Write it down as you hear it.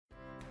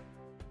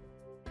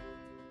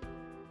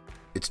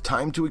It's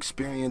time to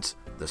experience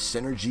the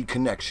Synergy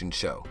Connection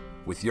Show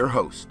with your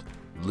host,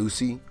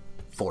 Lucy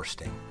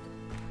Forsting.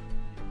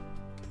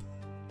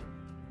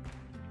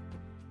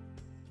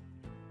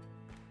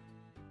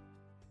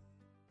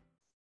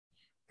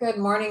 Good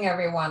morning,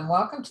 everyone.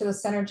 Welcome to the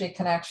Synergy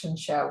Connection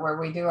Show, where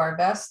we do our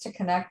best to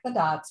connect the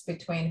dots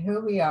between who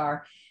we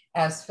are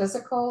as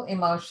physical,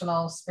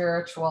 emotional,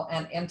 spiritual,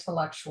 and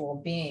intellectual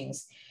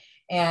beings.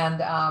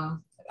 And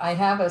I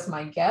have as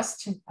my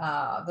guest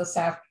this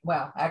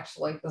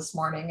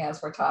morning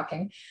as we're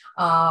talking,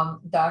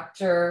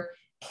 Dr.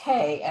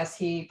 K, as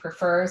he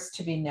prefers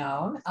to be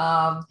known.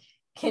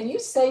 Can you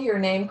say your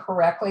name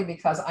correctly?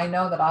 Because I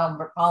know that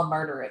I'll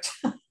murder it.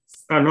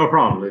 No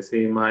problem,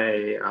 Lucy.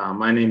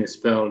 My name is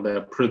spelled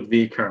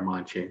Prithvi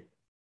Karmanchi.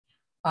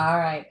 All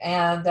right.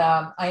 And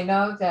I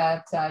know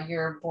that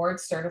you're board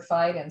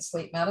certified in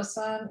sleep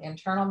medicine,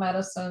 internal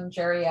medicine,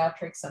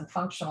 geriatrics, and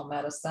functional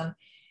medicine.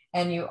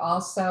 And you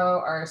also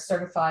are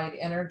certified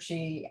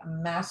energy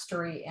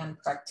mastery and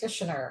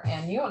practitioner.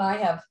 And you and I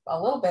have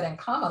a little bit in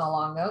common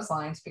along those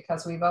lines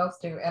because we both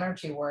do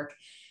energy work.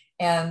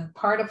 And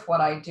part of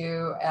what I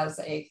do as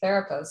a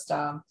therapist,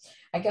 I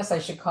guess I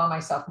should call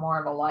myself more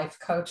of a life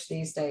coach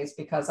these days,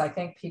 because I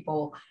think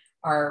people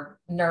are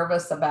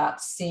nervous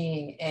about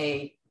seeing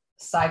a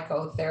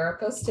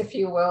psychotherapist, if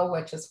you will,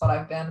 which is what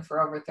I've been for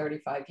over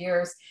 35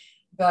 years.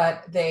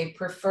 But they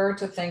prefer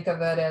to think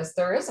of it as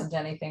there isn't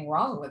anything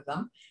wrong with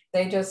them.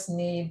 They just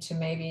need to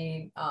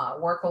maybe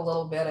work a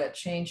little bit at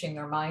changing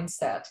their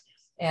mindset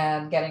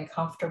and getting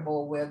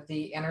comfortable with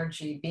the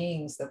energy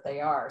beings that they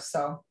are.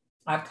 So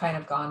I've kind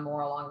of gone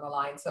more along the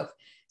lines of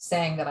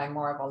saying that I'm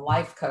more of a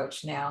life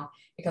coach now,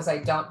 because I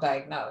don't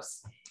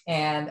diagnose.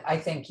 And I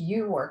think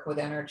you work with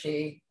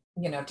energy,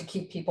 to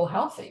keep people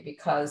healthy,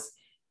 because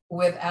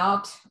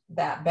without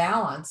that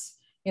balance,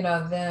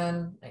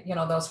 then,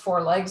 those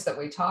four legs that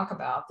we talk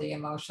about, the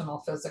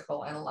emotional,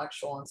 physical,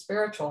 intellectual, and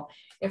spiritual,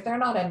 if they're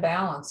not in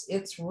balance,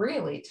 it's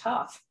really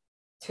tough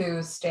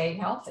to stay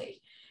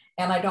healthy.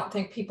 And I don't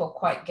think people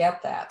quite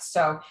get that.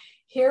 So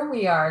here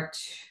we are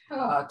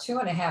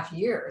 2.5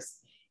 years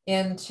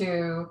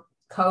into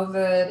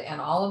COVID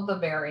and all of the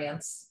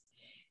variants.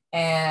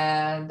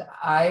 And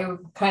I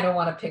kind of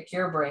want to pick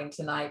your brain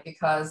tonight,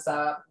 because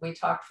we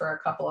talked for a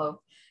couple of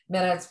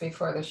minutes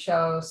before the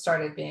show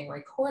started being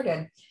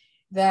recorded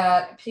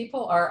that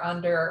people are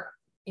under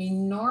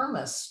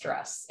enormous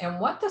stress. And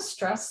what does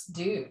stress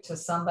do to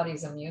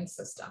somebody's immune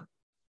system?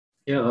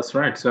 Yeah, that's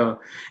right. So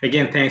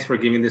again, thanks for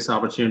giving this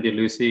opportunity,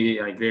 Lucy.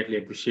 I greatly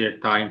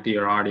appreciate talking to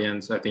your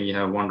audience. I think you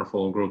have a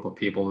wonderful group of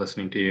people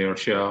listening to your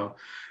show.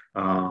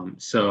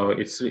 So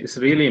it's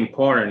really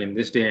important in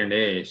this day and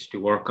age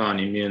to work on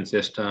immune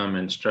system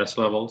and stress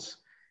levels.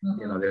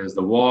 Mm-hmm. There's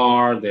the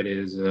war, there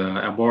is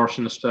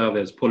abortion stuff,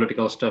 there's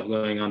political stuff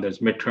going on, there's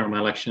midterm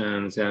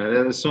elections, and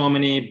there's so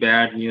many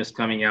bad news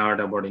coming out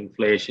about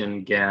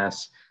inflation,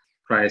 gas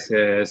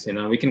prices.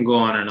 We can go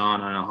on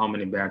how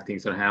many bad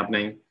things are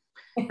happening.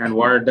 And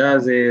what it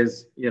does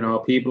is,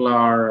 people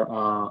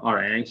are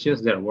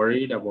anxious, they're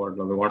worried about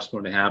what's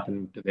going to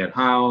happen to their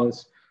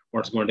house,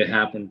 what's going to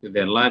happen to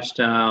their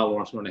lifestyle,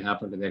 what's going to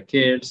happen to their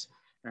kids.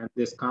 And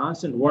this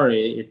constant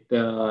worry,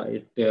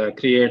 it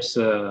creates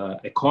a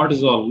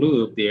cortisol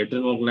loop. The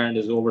adrenal gland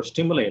is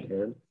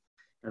overstimulated.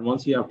 And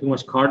once you have too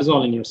much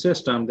cortisol in your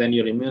system, then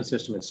your immune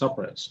system is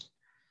suppressed.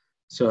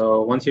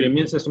 So once your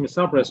immune system is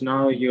suppressed,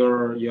 now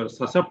you're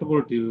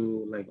susceptible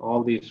to like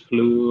all these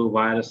flu,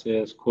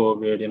 viruses,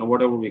 COVID,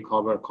 whatever we're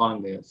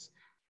calling this.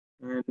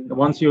 And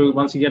once you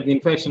get the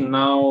infection,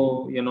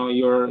 now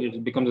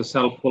it becomes a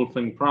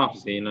self-fulfilling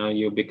prophecy.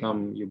 You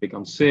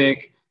become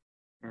sick,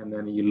 and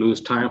then you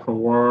lose time from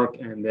work,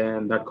 and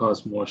then that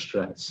causes more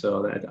stress.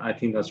 So I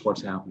think that's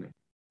what's happening.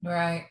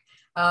 Right.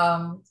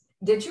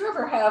 Did you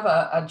ever have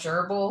a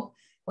gerbil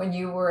when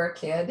you were a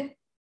kid?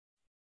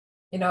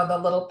 The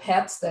little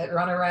pets that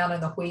run around in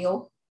the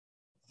wheel?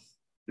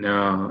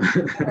 No.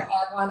 Never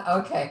had one?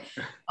 Okay.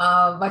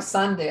 My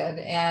son did.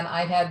 And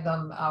I had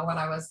them when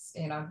I was,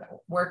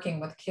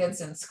 working with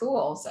kids in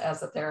schools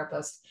as a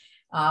therapist,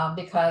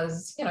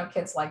 because,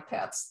 kids like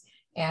pets.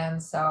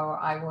 And so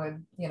I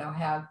would,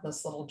 have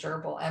this little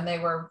gerbil, and they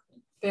were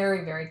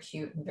very, very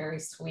cute and very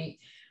sweet.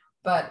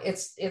 But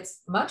it's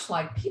much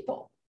like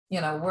people,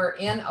 we're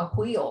in a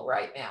wheel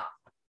right now.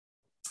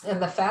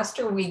 And the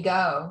faster we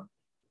go,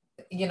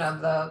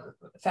 the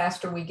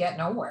faster we get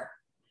nowhere.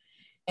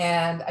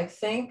 And I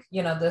think,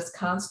 this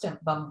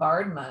constant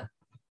bombardment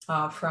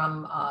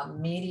from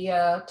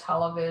media,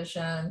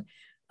 television,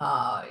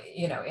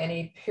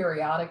 any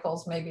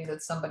periodicals maybe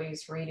that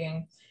somebody's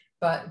reading,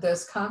 but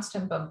this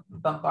constant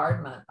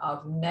bombardment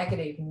of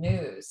negative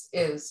news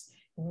is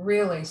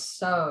really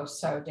so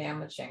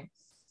damaging.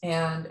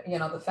 And,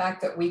 the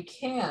fact that we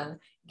can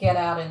get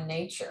out in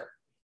nature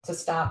to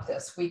stop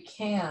this, we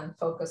can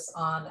focus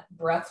on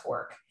breath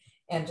work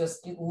and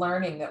just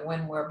learning that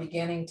when we're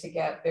beginning to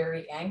get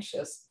very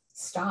anxious,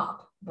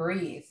 stop,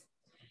 breathe,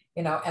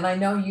 and I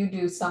know you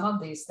do some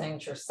of these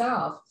things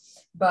yourself,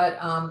 but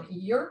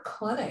your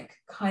clinic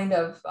kind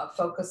of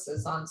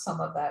focuses on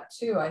some of that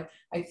too.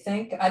 I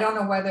think, I don't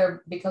know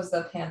whether because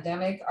of the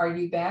pandemic, are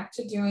you back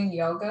to doing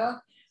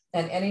yoga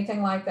and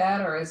anything like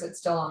that, or is it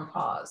still on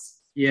pause?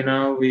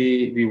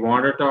 We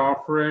wanted to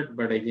offer it,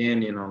 but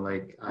again,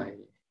 like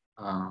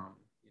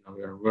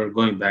we're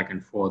going back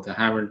and forth. I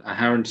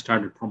haven't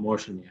started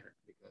promotion yet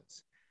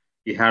because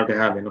you have to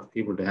have enough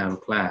people to have a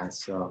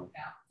class. So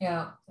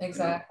Yeah,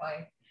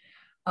 exactly.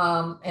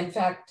 In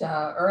fact,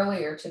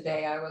 earlier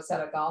today, I was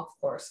at a golf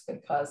course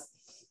because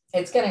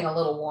it's getting a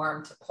little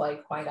warm to play,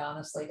 quite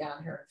honestly,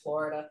 down here in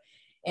Florida.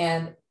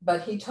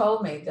 But he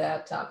told me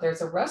that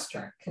there's a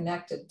restaurant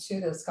connected to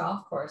this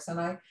golf course.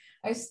 And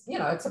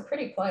it's a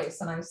pretty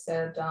place. And I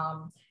said,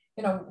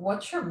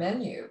 what's your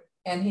menu?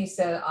 And he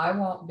said, I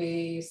won't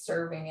be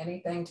serving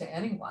anything to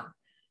anyone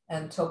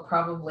until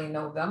probably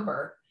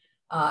November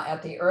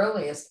at the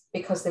earliest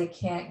because they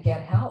can't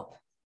get help.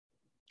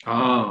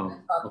 oh,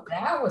 okay.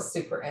 That was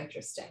super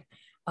interesting.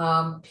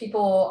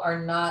 People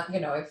are not,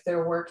 if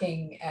they're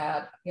working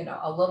at,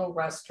 a little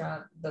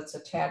restaurant that's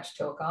attached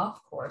to a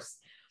golf course,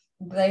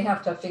 they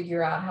have to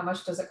figure out how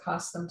much does it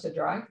cost them to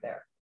drive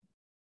there?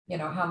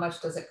 How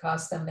much does it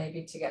cost them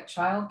maybe to get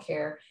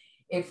childcare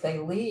if they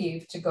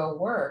leave to go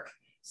work?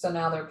 So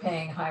now they're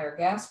paying higher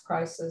gas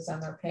prices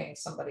and they're paying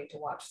somebody to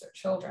watch their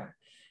children.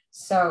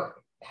 So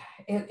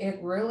it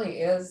really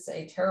is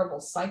a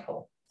terrible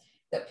cycle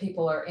that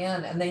people are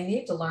in, and they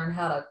need to learn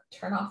how to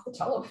turn off the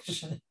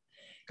television.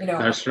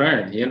 That's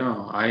right.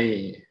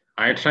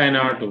 I try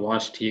not to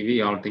watch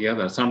TV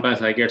altogether.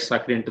 Sometimes I get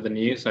sucked into the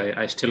news.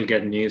 I still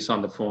get news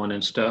on the phone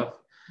and stuff.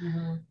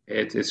 Mhm.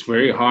 It's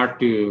very hard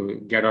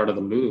to get out of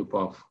the loop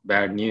of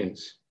bad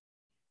news.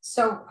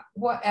 So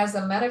what, as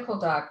a medical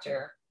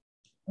doctor,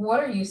 what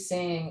are you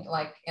seeing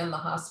like in the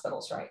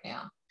hospitals right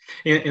now?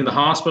 In the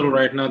hospital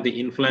right now, the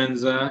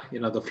influenza,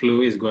 the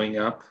flu is going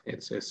up.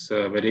 It's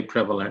very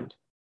prevalent.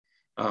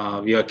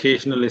 We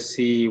occasionally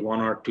see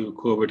one or two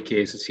COVID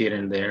cases here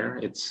and there.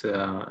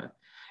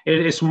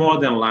 It's more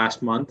than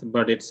last month,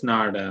 but it's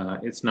not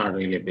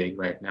really big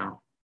right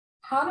now.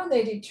 How do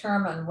they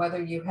determine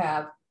whether you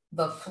have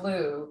the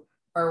flu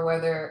or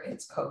whether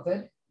it's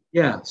COVID?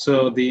 Yeah,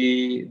 so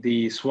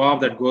the swab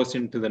that goes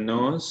into the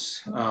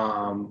nose,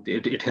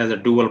 it has a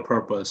dual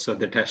purpose. So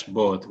they test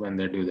both when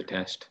they do the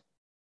test.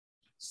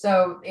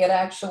 So it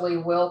actually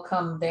will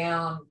come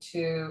down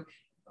to,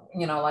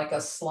 like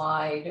a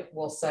slide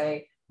will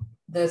say,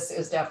 this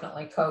is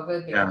definitely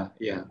COVID. Yeah.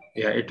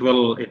 It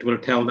will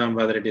tell them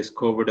whether it is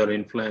COVID or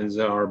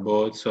influenza or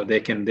both, so they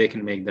can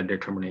make the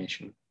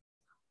determination.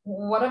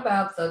 What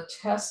about the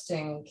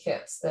testing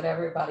kits that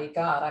everybody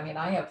got? I mean,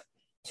 I have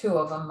two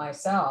of them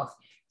myself.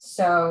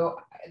 So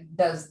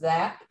does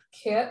that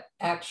kit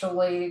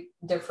actually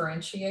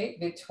differentiate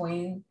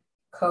between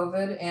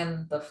COVID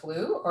and the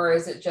flu, or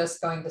is it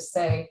just going to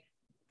say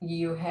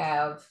you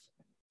have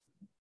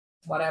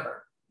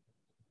whatever?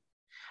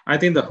 I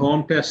think the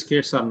home test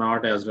kits are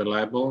not as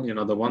reliable.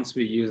 The ones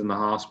we use in the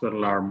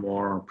hospital are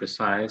more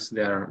precise.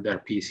 They're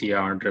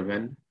PCR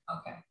driven.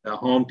 Okay. The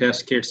home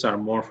test kits are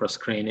more for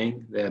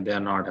screening. They're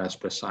not as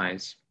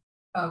precise.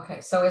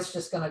 Okay. So it's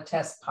just going to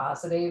test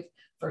positive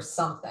for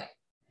something.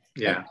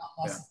 Yeah. Not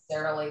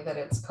necessarily that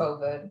it's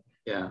COVID.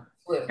 Yeah.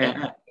 Flu.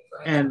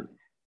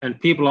 And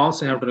people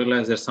also have to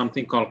realize there's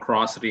something called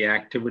cross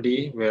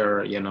reactivity,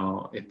 where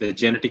if the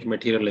genetic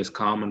material is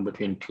common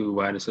between two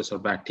viruses or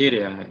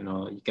bacteria,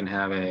 you can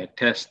have a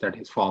test that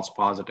is false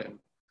positive.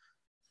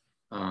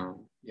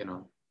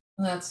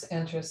 That's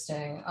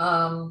interesting.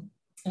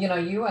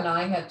 You and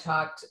I had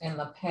talked in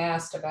the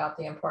past about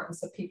the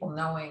importance of people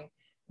knowing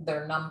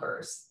their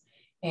numbers.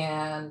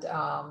 And,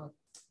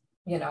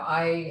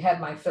 I had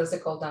my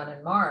physical done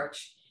in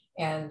March,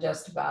 and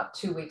just about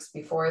 2 weeks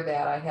before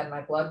that, I had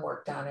my blood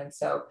work done. And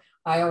so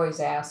I always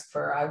ask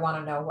I want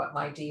to know what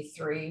my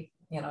D3,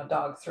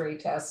 dog 3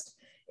 test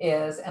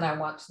is, and I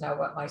want to know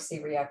what my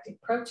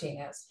C-reactive protein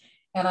is.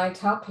 And I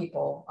tell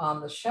people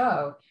on the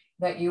show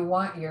that you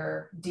want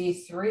your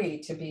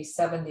D3 to be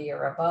 70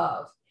 or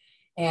above.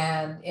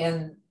 And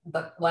in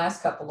the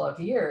last couple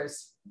of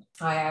years,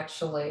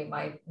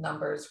 my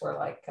numbers were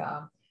like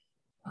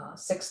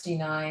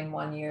 69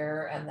 one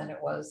year, and then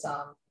it was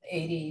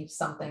 80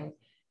 something,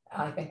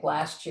 I think,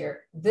 last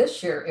year.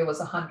 This year it was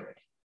 100.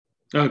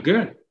 Oh,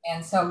 good.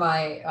 And so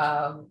my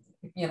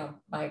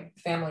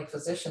family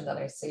physician that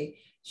I see,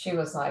 she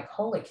was like,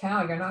 holy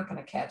cow, you're not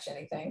going to catch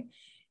anything.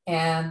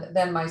 And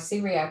then my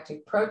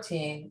C-reactive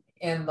protein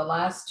in the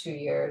last 2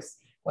 years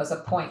was a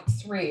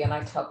 0.3. And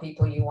I tell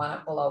people you want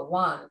it below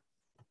 1.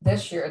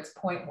 This year it's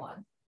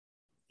 0.1.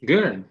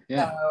 Good.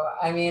 Yeah. So,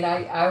 I mean,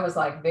 I was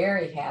like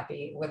very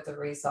happy with the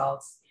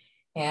results.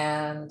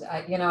 And,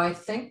 I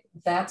think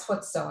that's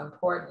what's so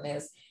important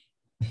is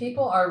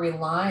people are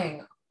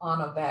relying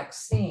on a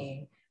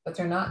vaccine, but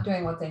they're not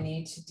doing what they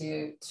need to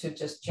do to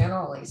just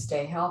generally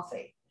stay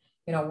healthy.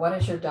 What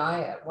is your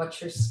diet? What's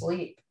your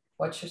sleep?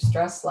 What's your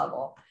stress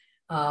level?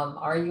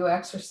 Are you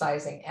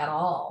exercising at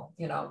all?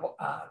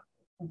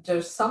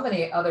 There's so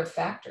many other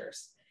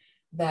factors.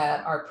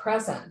 that are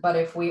present. But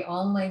if we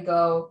only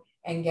go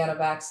and get a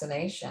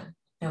vaccination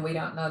and we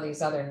don't know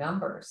these other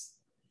numbers,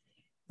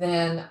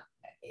 then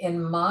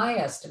in my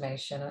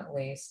estimation, at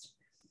least,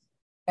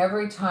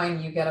 every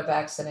time you get a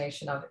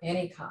vaccination of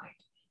any kind,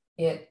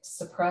 it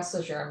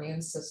suppresses your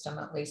immune system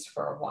at least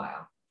for a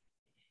while.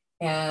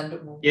 And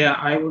yeah,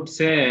 I would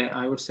say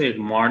it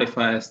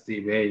modifies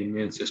the way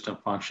immune system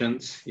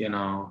functions.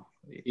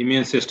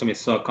 Immune system is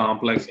so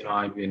complex.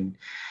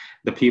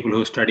 The people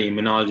who study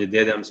immunology,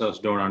 they themselves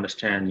don't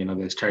understand.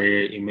 They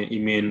study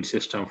immune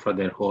system for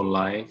their whole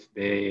life.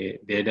 They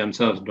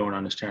themselves don't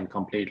understand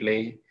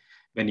completely.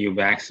 When you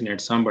vaccinate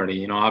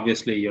somebody,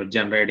 obviously you're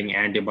generating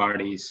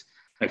antibodies.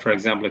 Like, for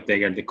example, if they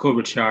get the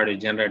COVID shot, you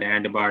generate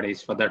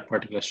antibodies for that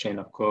particular strain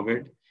of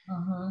COVID.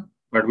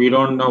 But we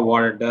don't know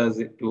what it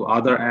does to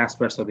other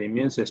aspects of the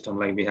immune system.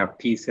 Like, we have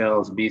T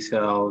cells, B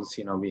cells,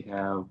 we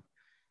have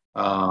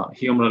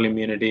humoral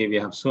immunity. We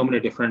have so many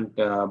different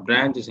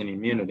branches in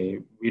immunity.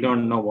 We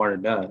don't know what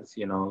it does.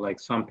 Like,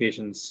 some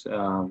patients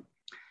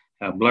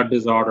have blood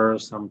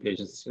disorders, some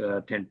patients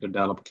tend to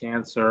develop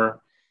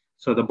cancer.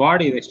 So the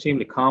body is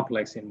extremely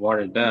complex in what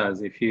it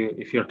does. If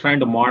you're trying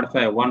to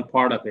modify one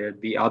part of it,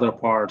 the other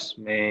parts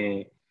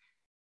may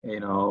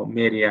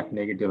react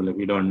negatively.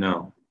 We don't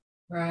know.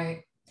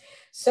 right.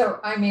 So,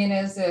 I mean,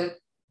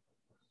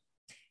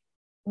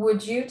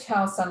 would you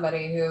tell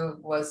somebody who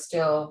was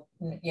still,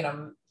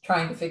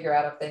 trying to figure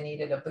out if they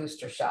needed a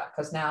booster shot?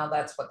 Because now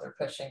that's what they're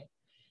pushing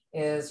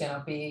is,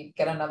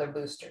 get another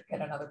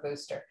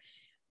booster.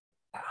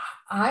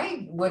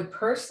 I would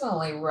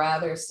personally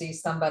rather see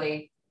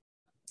somebody,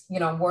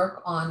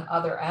 work on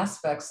other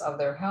aspects of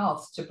their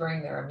health to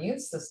bring their immune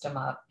system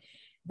up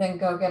than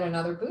go get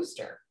another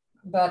booster.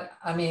 But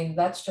I mean,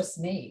 that's just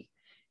me.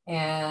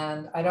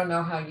 And I don't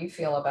know how you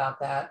feel about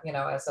that,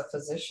 as a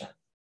physician.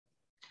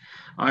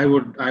 I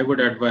would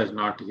advise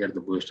not to get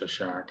the booster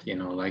shot.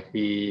 Like,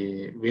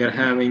 we are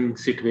having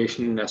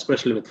situation,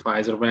 especially with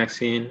Pfizer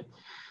vaccine.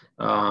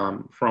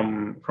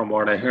 From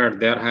what I heard,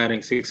 they're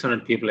hiring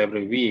 600 people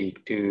every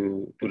week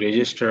to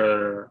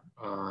register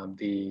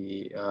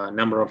the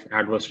number of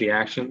adverse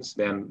reactions.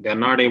 Then they're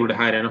not able to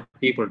hire enough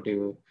people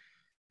to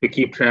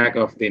keep track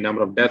of the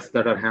number of deaths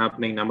that are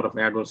happening, number of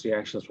adverse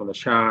reactions from the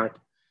shot.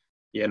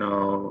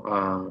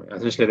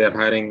 Essentially they're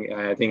hiring,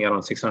 I think,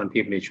 around 600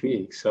 people each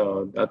week.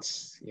 So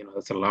that's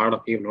a lot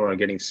of people who are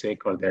getting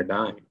sick or they're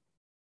dying.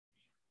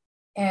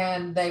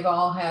 And they've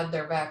all had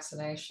their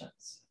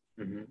vaccinations.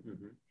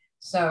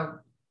 So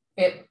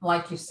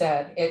like you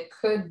said, it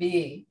could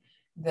be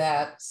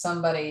that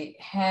somebody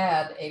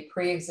had a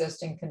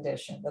pre-existing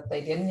condition that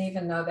they didn't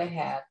even know they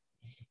had,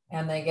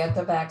 and they get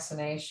the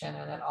vaccination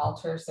and it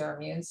alters their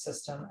immune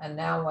system. And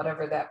now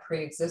whatever that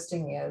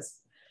pre-existing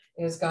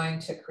is going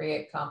to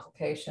create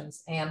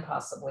complications and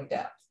possibly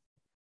death.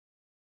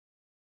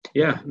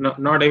 Yeah,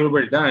 not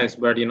everybody dies,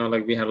 but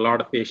like, we had a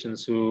lot of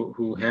patients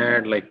who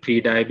had like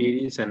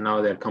pre-diabetes and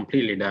now they're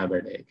completely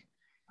diabetic.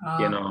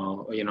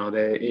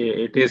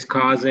 It is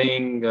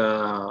causing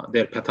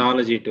their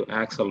pathology to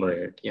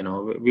accelerate.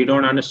 We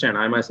don't understand.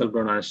 I myself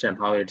don't understand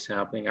how it's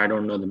happening. I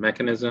don't know the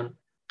mechanism.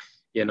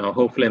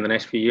 Hopefully in the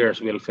next few years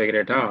we'll figure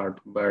it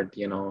out. But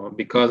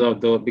because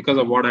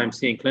of what I'm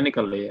seeing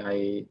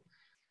clinically,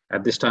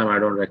 at this time I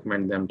don't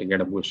recommend them to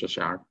get a booster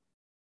shot.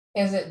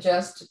 Is it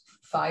just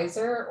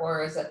Pfizer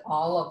or is it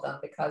all of them?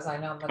 Because I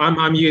know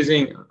I'm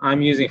using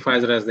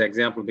Pfizer as the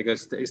example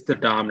because it's the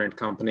dominant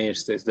company.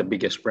 It's the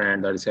biggest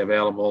brand that is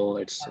available.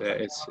 It's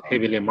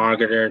heavily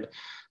marketed,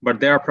 but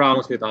there are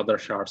problems with other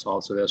shots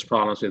also. There's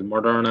problems with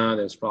Moderna.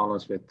 There's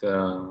problems with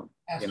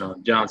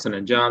Johnson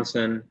and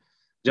Johnson.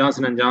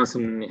 Johnson and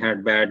Johnson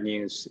had bad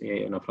news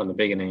from the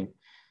beginning.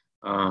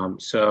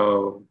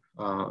 So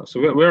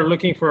we're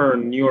looking for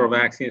newer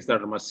vaccines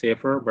that are much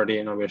safer, but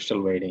we're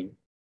still waiting.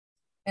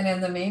 And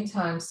in the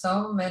meantime,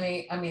 so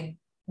many,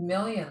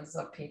 millions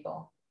of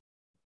people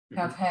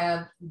have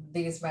had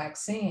these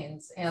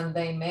vaccines, and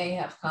they may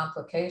have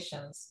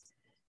complications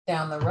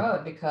down the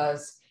road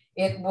because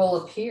it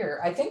will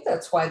appear. I think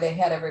that's why they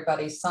had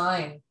everybody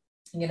sign,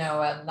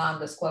 a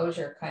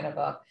non-disclosure kind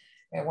of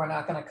we're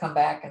not going to come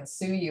back and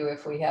sue you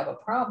if we have a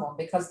problem,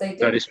 because they did.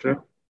 That is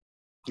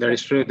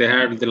true. They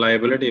had the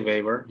liability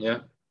waiver. Yeah.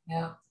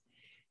 Yeah.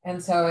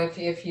 And so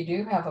if you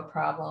do have a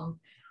problem,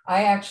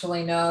 I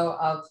actually know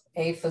of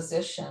a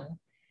physician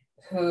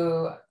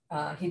who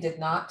he did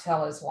not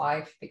tell his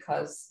wife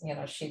because,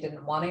 she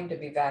didn't want him to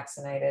be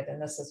vaccinated. And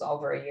this is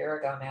over a year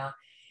ago now,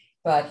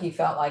 but he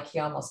felt like he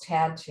almost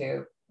had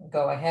to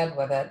go ahead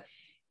with it.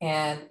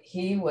 And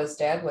he was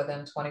dead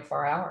within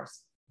 24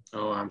 hours.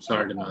 Oh, I'm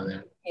sorry to know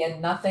that. He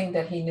had nothing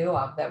that he knew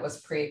of that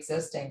was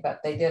pre-existing, but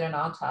they did an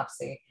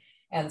autopsy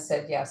and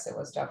said, yes, it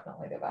was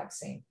definitely the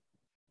vaccine.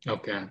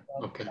 Okay.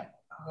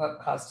 What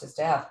caused his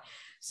death.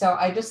 So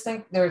I just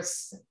think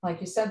there's, like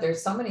you said,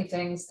 there's so many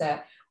things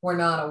that we're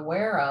not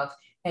aware of,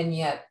 and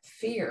yet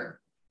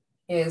fear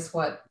is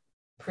what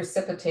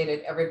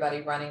precipitated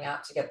everybody running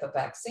out to get the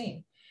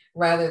vaccine,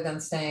 rather than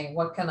saying,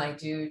 what can I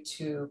do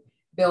to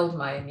build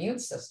my immune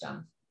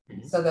system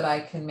so that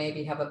I can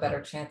maybe have a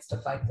better chance to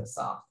fight this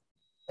off?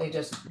 they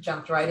just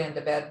jumped right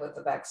into bed with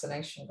the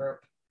vaccination group.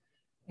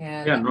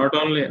 And yeah, not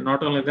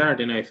only that,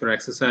 if you're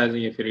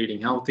exercising, if you're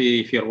eating healthy,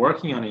 if you're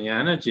working on your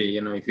energy,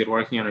 if you're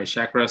working on your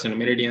chakras and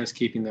meridians,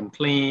 keeping them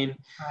clean,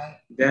 right.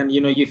 then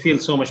you feel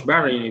so much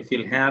better. You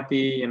feel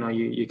happy.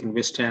 You can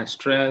withstand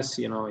stress.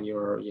 You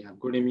have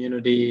good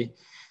immunity.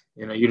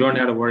 You don't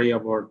have to worry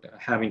about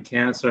having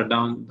cancer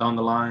down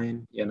the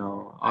line.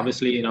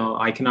 Obviously,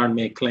 I cannot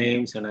make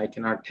claims and I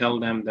cannot tell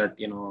them that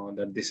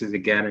that this is a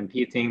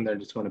guarantee thing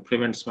that it's going to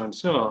prevent so and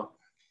so.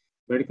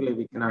 Medically,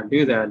 we cannot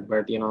do that.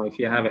 But if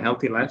you have a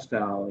healthy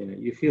lifestyle,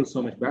 you feel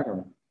so much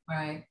better.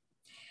 Right.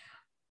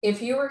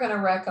 If you were going to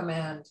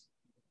recommend,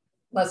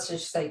 let's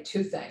just say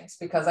 2 things,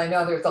 because I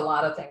know there's a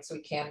lot of things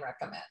we can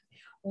recommend.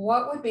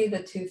 What would be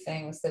the 2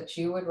 things that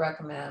you would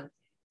recommend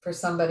for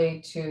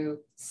somebody to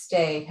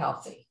stay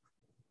healthy?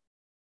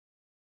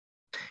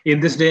 In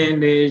this day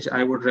and age,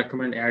 I would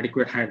recommend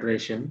adequate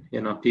hydration.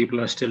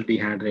 People are still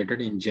dehydrated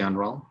in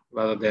general,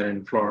 whether they're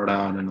in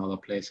Florida and in other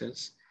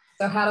places.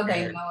 So how do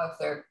they know if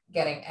they're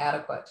getting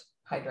adequate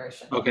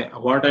hydration? Okay,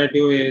 what I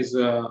do is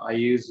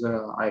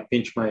I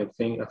pinch my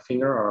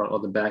finger or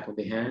the back of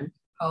the hand.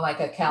 Oh, like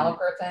a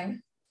caliper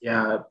thing?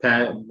 Yeah,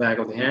 back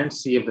of the hand,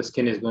 see if the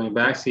skin is going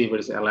back, see if it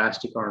is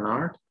elastic or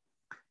not.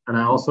 And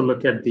I also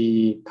look at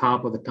the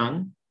top of the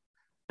tongue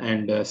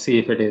and see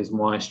if it is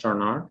moist or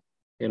not.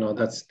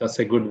 That's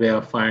a good way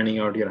of finding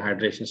out your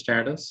hydration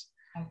status.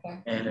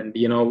 Okay. And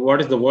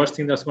what is the worst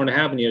thing that's going to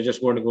happen? You're just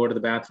going to go to the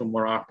bathroom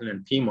more often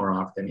and pee more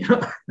often.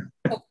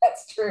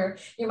 That's true.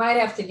 You might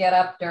have to get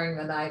up during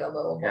the night a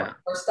little more,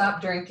 or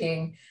stop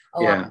drinking a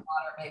lot of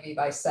water, maybe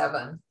by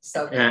 7.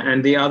 So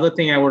and the other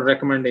thing I would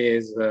recommend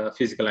is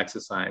physical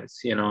exercise.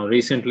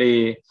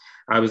 Recently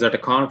I was at a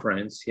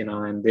conference,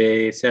 and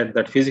they said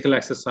that physical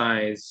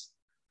exercise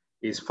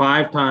is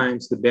 5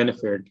 times the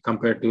benefit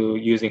compared to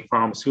using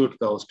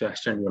pharmaceuticals to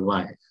extend your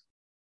life.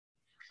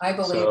 I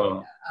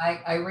believe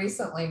I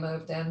recently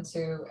moved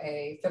into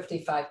a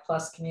 55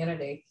 plus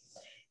community,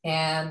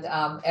 and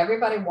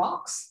everybody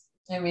walks.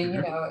 I mean,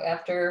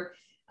 after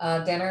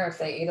dinner, if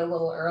they eat a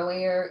little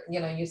earlier,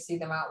 you see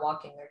them out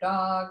walking their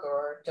dog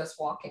or just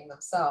walking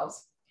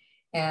themselves.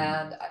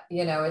 And,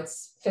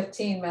 it's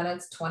 15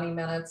 minutes, 20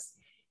 minutes,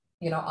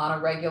 on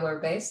a regular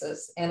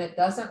basis. And it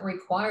doesn't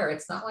require,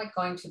 it's not like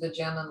going to the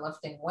gym and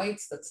lifting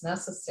weights that's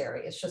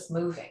necessary. It's just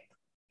moving.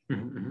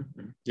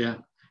 Mm-hmm. Yeah.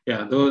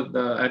 Yeah,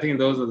 I think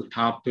those are the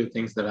top 2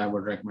 things that I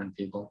would recommend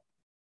people.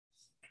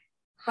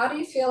 How do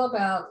you feel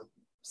about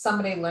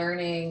somebody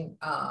learning,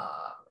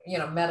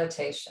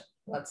 meditation,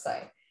 let's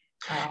say?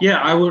 Yeah,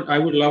 I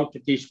would love to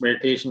teach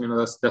meditation.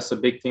 That's a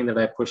big thing that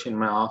I push in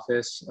my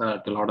office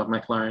to a lot of my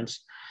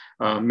clients.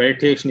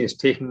 Meditation is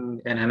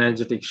taking an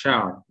energetic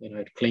shower.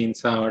 It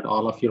cleans out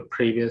all of your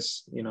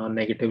previous,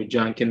 negative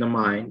junk in the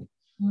mind.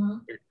 Mm-hmm.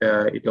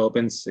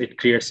 It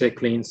creates a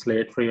clean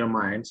slate for your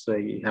mind, so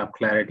you have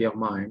clarity of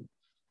mind.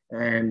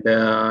 And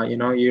I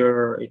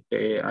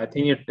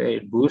think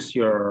it boosts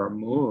your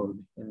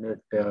mood, and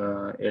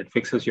it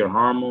fixes your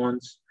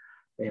hormones.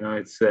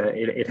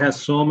 It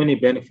has so many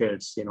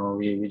benefits.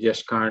 We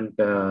just can't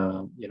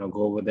go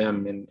over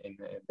them in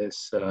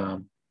this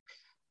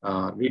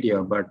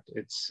video, but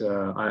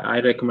I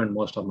recommend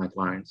most of my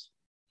clients.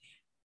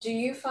 Do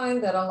you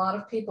find that a lot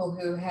of people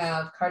who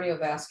have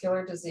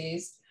cardiovascular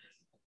disease,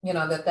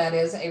 that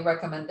is a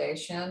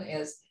recommendation,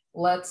 is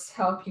let's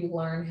help you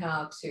learn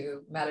how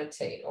to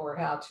meditate or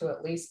how to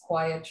at least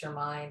quiet your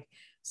mind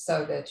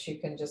so that you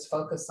can just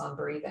focus on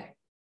breathing?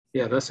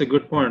 Yeah, that's a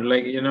good point.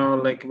 Like,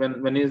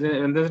 when there's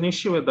an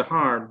issue with the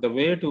heart, the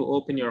way to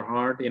open your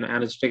heart,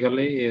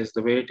 energetically, is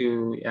the way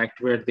to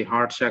activate the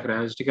heart chakra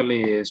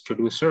energetically is to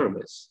do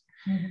service.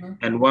 Mm-hmm.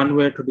 And one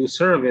way to do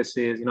service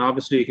is,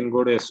 obviously you can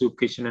go to a soup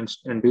kitchen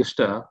and do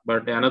stuff,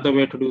 but another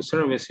way to do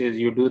service is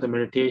you do the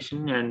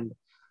meditation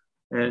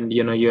and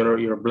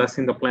you're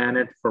blessing the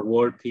planet for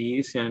world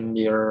peace, and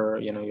you're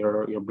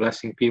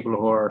blessing people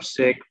who are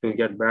sick to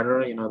get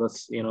better.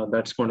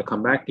 That's going to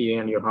come back to you,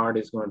 and your heart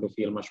is going to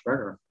feel much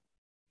better.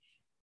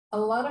 A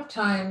lot of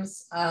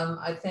times,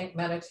 I think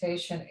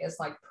meditation is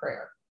like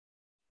prayer.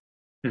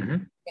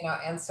 Mm-hmm.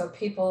 And so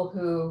people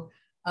who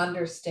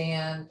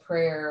understand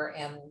prayer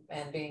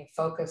and being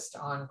focused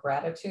on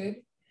gratitude,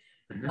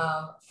 mm-hmm.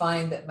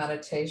 Find that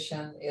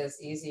meditation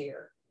is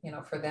easier,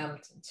 for them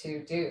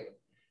to do.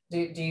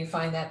 Do you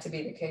find that to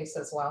be the case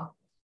as well?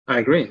 I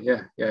agree.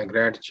 Yeah.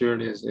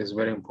 Gratitude is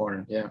very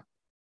important. Yeah.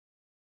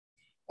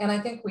 And I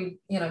think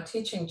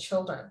teaching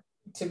children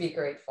to be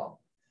grateful,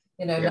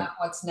 not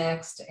what's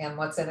next and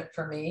what's in it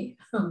for me,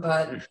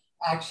 but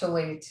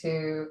actually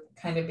to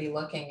kind of be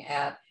looking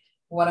at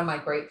what am I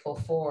grateful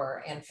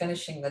for and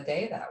finishing the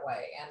day that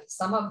way. And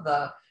some of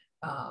the,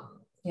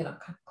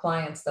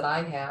 clients that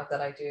I have that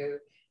I do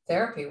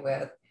therapy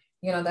with,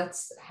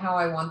 that's how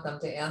I want them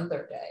to end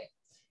their day.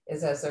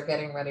 Is as they're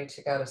getting ready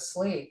to go to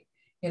sleep,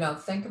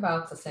 think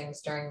about the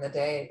things during the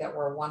day that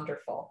were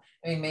wonderful.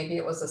 I mean, maybe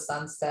it was a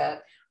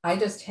sunset. I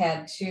just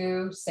had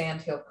 2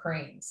 sandhill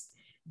cranes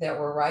that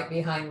were right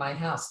behind my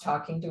house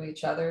talking to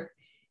each other,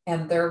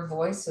 and their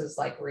voices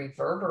like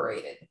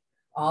reverberated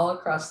all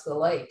across the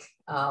lake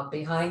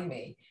behind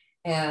me.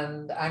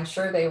 And I'm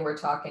sure they were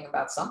talking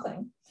about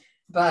something,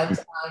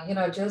 but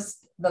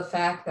just the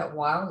fact that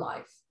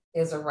wildlife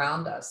is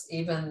around us,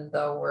 even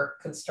though we're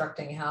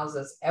constructing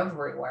houses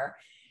everywhere,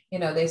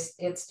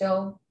 it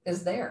still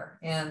is there.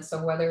 And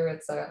so whether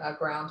it's a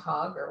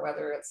groundhog or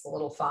whether it's a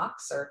little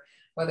fox or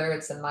whether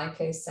it's, in my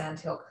case,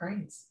 sandhill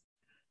cranes.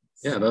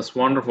 Yeah, that's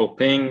wonderful.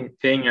 Paying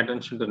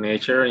attention to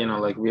nature,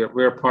 like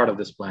we're part of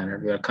this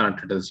planet. We are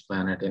connected to this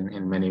planet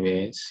in many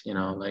ways,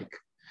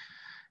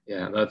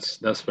 yeah,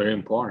 that's very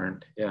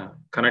important. Yeah,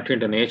 connecting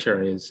to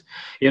nature is,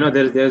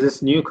 there's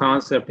this new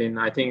concept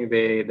I think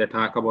they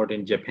talk about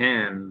in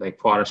Japan, like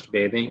forest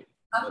bathing.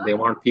 Uh-huh. They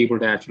want people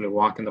to actually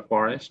walk in the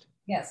forest.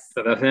 Yes.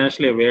 So that's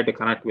actually a way to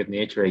connect with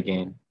nature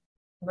again.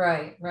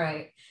 Right.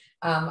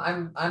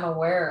 I'm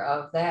aware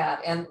of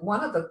that. And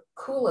one of the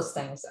coolest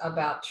things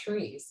about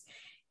trees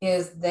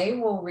is they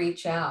will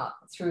reach out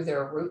through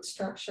their root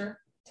structure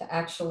to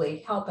actually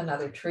help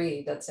another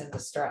tree that's in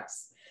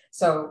distress.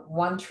 So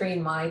one tree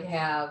might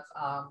have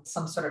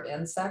some sort of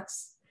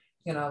insects,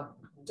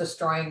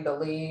 destroying the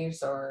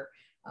leaves or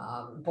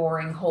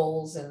boring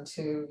holes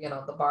into,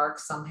 the bark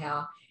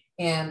somehow.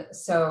 And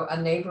so a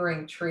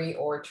neighboring tree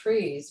or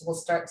trees will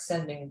start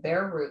sending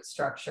their root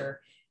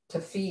structure to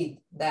feed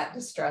that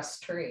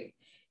distressed tree.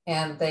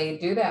 And they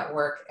do that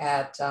work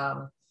at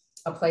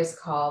a place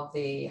called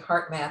the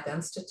HeartMath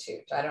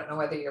Institute. I don't know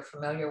whether you're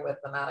familiar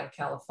with them out in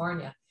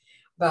California,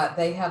 but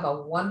they have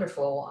a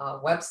wonderful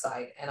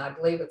website, and I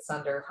believe it's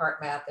under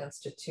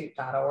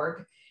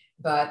heartmathinstitute.org.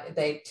 But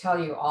they tell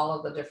you all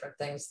of the different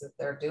things that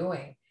they're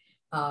doing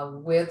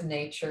with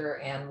nature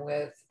and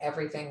with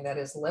everything that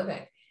is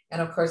living.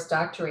 And of course,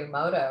 Dr.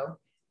 Emoto,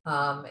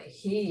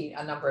 he,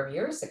 a number of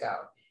years ago,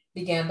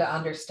 began to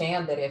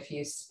understand that if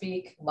you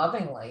speak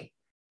lovingly,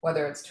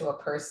 whether it's to a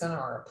person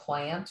or a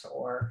plant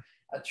or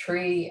a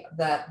tree,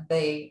 that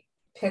they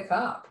pick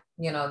up,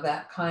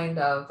 that kind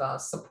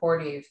of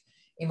supportive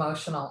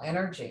emotional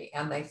energy,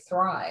 and they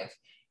thrive.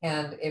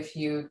 And if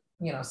you,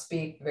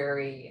 speak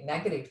very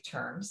negative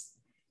terms,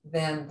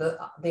 then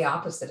the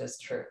opposite is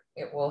true.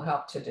 It will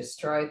help to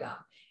destroy them.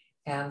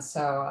 And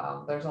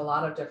so there's a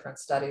lot of different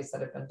studies that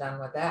have been done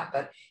with that,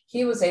 but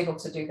he was able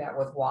to do that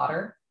with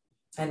water.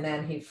 And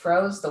then he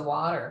froze the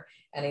water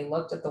and he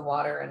looked at the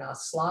water in a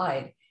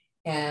slide,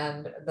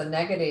 and the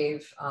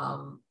negative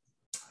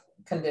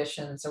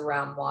conditions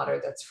around water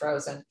that's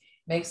frozen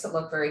makes it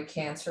look very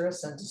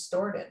cancerous and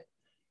distorted.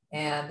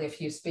 And if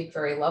you speak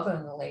very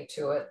lovingly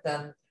to it,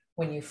 then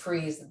when you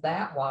freeze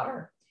that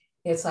water,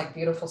 it's like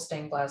beautiful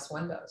stained glass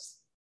windows.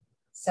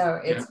 So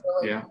it's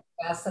really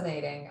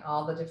fascinating,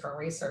 all the different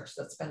research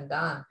that's been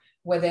done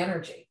with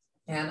energy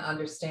and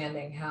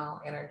understanding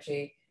how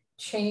energy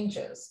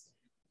changes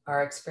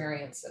our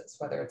experiences,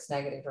 whether it's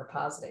negative or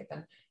positive.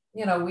 And,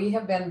 we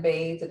have been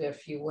bathed,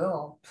 if you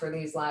will, for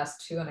these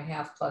last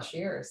 2.5+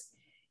 years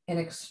in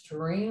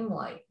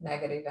extremely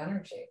negative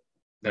energy.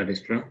 That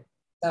is true.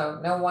 So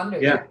no wonder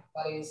that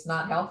everybody's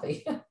not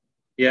healthy.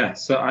 Yeah,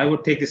 so I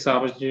would take this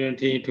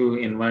opportunity to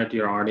invite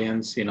your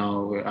audience.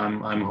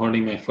 I'm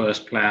holding my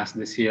first class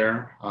this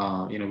year.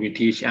 We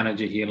teach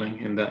energy healing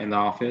in the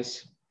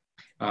office.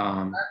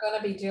 We're going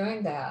to be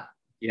doing that.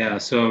 Yeah,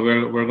 so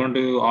we're going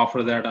to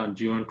offer that on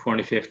June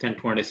 25th and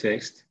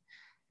 26th.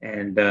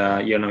 And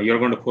you're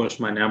going to post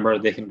my number.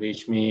 They can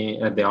reach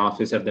me at the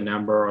office at the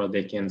number, or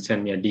they can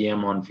send me a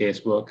DM on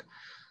Facebook.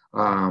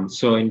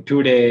 So in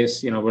 2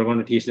 days, we're going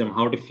to teach them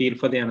how to feel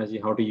for the energy,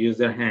 how to use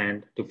their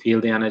hand to feel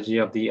the energy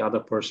of the other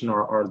person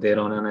or their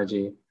own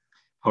energy,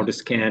 how to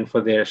scan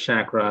for their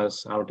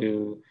chakras, how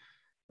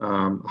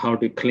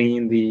to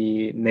clean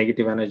the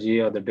negative energy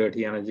or the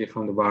dirty energy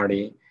from the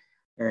body,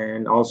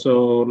 and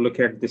also look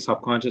at the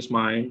subconscious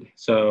mind.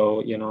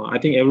 So, I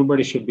think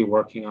everybody should be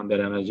working on that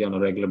energy on a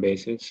regular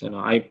basis.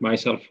 I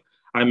myself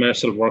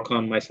work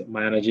on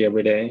my energy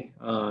every day.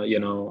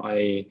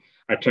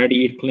 I try to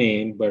eat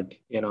clean, but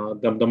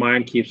the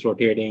mind keeps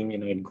rotating.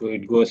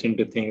 It goes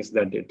into things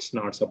that it's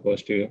not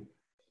supposed to.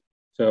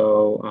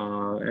 So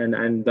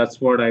and that's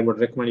what I would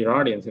recommend your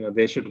audience.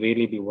 They should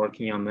really be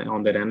working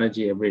on that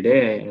energy every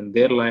day, and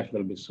their life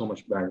will be so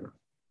much better.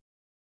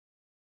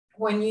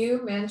 When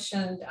you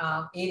mentioned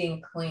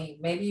eating clean,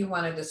 maybe you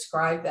want to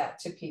describe that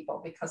to people,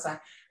 because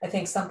I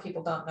think some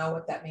people don't know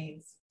what that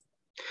means.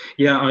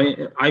 Yeah,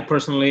 I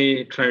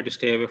personally try to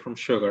stay away from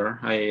sugar.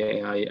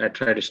 I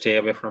try to stay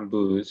away from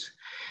booze,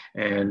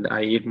 and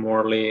I eat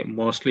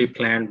mostly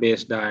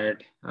plant-based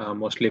diet,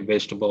 mostly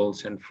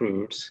vegetables and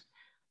fruits.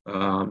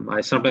 I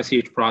sometimes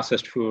eat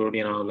processed food,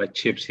 like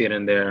chips here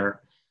and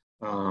there,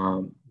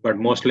 but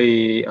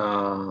mostly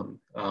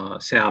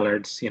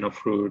salads,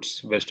 fruits,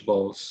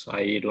 vegetables.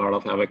 I eat a lot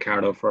of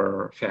avocado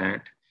for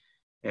fat,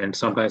 and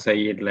sometimes I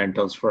eat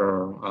lentils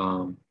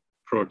for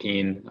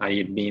protein. I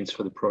eat beans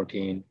for the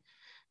protein.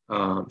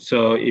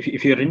 So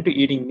if you're into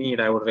eating meat,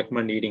 I would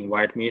recommend eating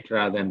white meat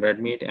rather than red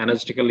meat.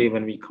 Energetically,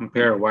 when we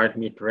compare white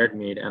meat to red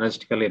meat,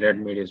 energetically red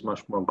meat is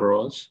much more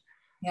gross.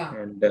 Yeah.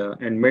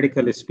 And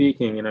medically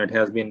speaking, it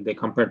has been, they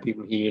compared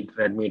people who eat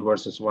red meat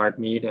versus white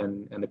meat,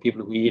 and the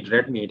people who eat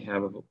red meat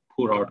have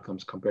poor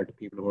outcomes compared to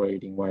people who are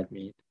eating white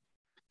meat.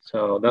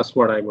 So that's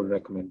what I would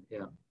recommend.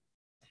 Yeah.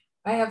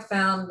 I have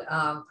found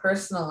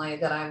personally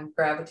that I'm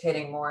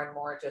gravitating more and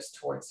more just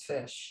towards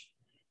fish.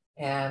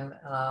 And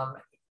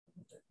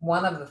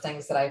one of the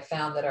things that I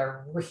found that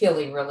are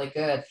really, really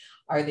good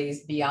are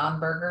these Beyond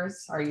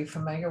Burgers. Are you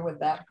familiar with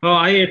that? Oh,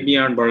 I ate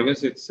Beyond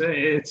Burgers.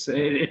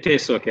 It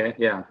tastes okay.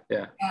 Yeah,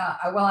 yeah. Yeah.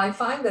 Well, I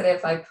find that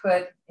if I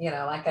put,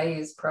 like I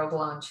use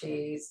provolone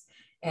cheese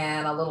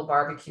and a little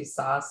barbecue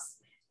sauce,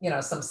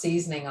 some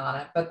seasoning on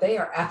it, but they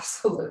are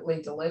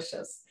absolutely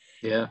delicious.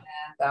 Yeah.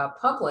 And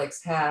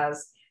Publix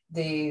has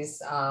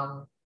these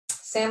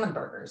salmon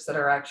burgers that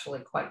are actually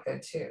quite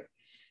good too.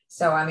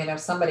 So, I mean, if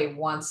somebody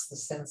wants the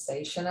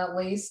sensation at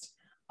least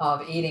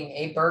of eating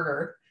a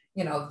burger,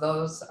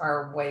 those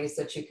are ways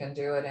that you can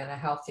do it in a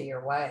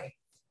healthier way.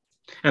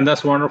 And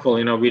that's wonderful.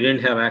 We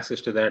didn't have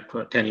access to that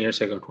 10 years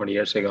ago, 20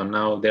 years ago.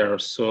 Now they're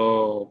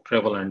so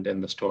prevalent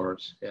in the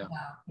stores. Yeah.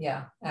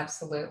 Yeah,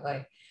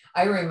 absolutely.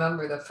 I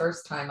remember the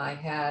first time I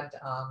had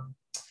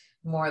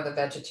more of the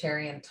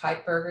vegetarian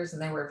type burgers,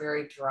 and they were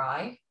very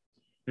dry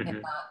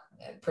and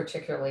not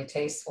particularly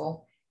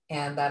tasteful.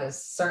 And that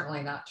is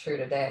certainly not true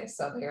today.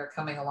 So they are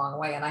coming a long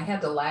way. And I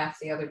had to laugh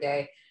the other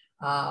day.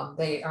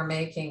 They are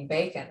making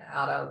bacon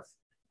out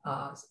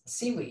of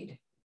seaweed.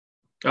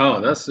 Oh,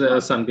 that's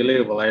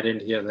unbelievable. I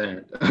didn't hear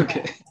that.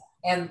 Okay.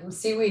 And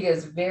seaweed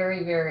is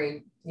very,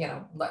 very,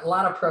 a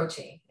lot of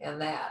protein in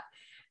that.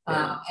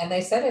 Yeah. And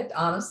they said it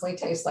honestly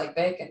tastes like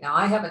bacon. Now,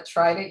 I haven't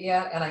tried it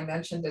yet. And I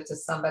mentioned it to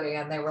somebody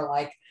and they were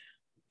like,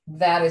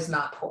 that is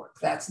not pork.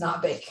 That's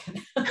not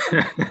bacon.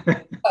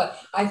 But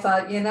I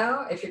thought,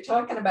 if you're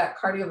talking about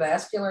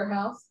cardiovascular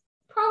health,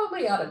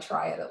 probably ought to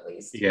try it at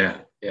least.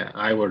 Yeah.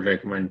 I would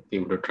recommend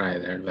people to try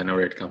that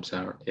whenever it comes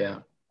out. Yeah.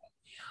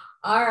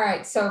 All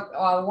right. So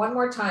one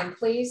more time,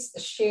 please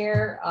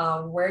share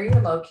where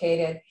you're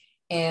located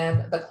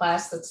and the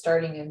class that's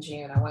starting in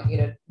June. I want you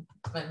to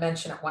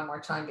mention it one more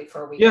time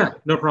before we. Yeah,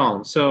 no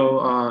problem. So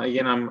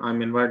again,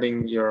 I'm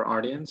inviting your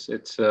audience.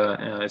 It's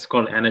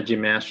called Energy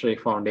Mastery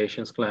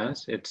Foundations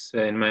class. It's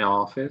in my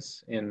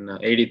office in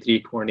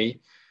 8320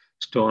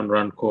 Stone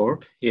Run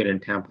Court here in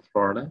Tampa,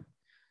 Florida.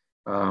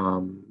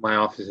 My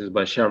office is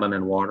by Sheldon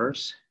and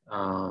Waters.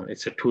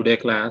 It's a 2-day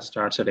class,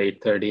 starts at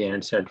 8:30 and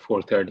ends at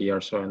 4:30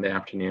 or so in the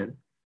afternoon.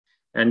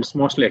 And it's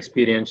mostly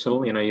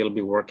experiential. You'll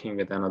be working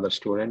with another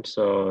student.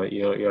 So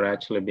you're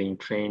actually being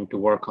trained to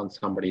work on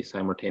somebody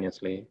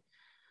simultaneously.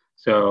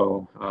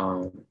 So,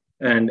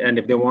 and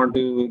if they want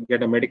to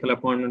get a medical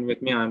appointment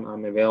with me,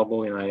 I'm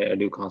available. I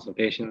do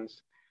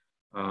consultations.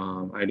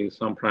 I do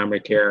some primary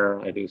care.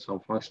 I do some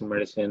functional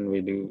medicine.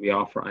 We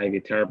offer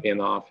IV therapy in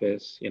the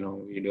office.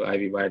 We do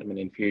IV vitamin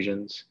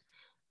infusions,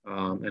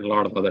 and a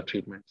lot of other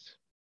treatments.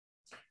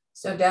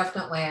 So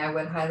definitely, I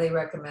would highly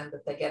recommend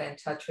that they get in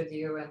touch with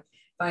you and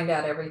find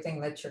out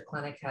everything that your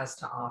clinic has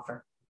to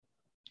offer.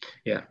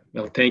 Yeah.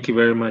 Well, thank you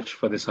very much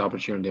for this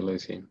opportunity,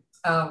 Lucy.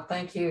 Oh,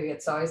 thank you.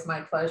 It's always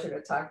my pleasure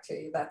to talk to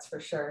you. That's for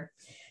sure.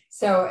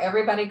 So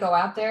everybody go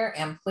out there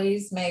and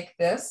please make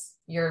this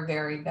your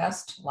very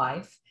best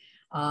life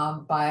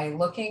by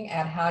looking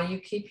at how you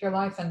keep your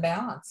life in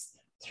balance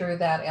through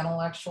that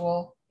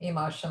intellectual,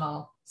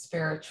 emotional,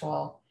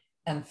 spiritual,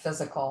 and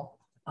physical.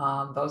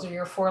 Those are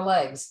your 4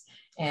 legs.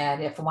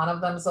 And if one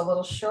of them is a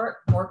little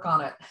short, work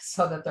on it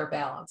so that they're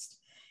balanced.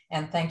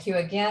 And thank you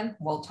again.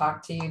 We'll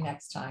talk to you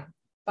next time.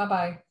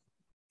 Bye-bye.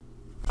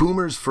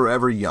 Boomers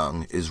Forever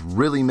Young is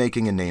really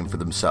making a name for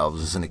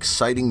themselves as an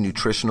exciting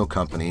nutritional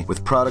company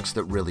with products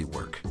that really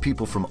work.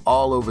 People from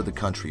all over the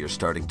country are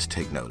starting to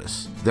take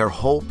notice. Their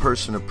whole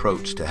person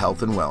approach to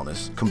health and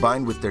wellness,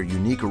 combined with their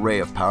unique array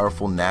of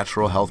powerful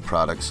natural health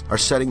products, are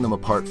setting them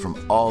apart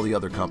from all the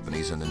other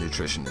companies in the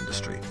nutrition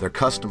industry. Their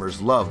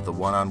customers love the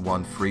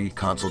one-on-one free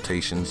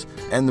consultations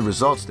and the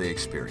results they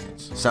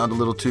experience. Sound a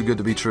little too good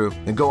to be true?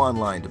 Then go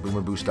online to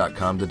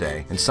boomerboost.com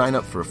today and sign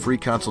up for a free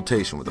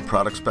consultation with a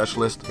product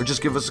specialist, or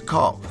just give us a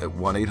call at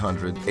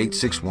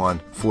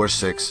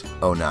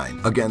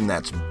 1-800-861-4609. Again,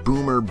 that's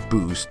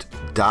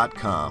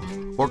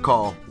boomerboost.com, or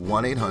call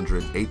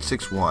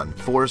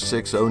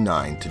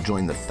 1-800-861-4609 to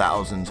join the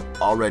thousands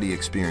already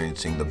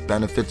experiencing the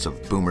benefits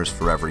of Boomers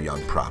Forever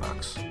Young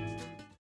products.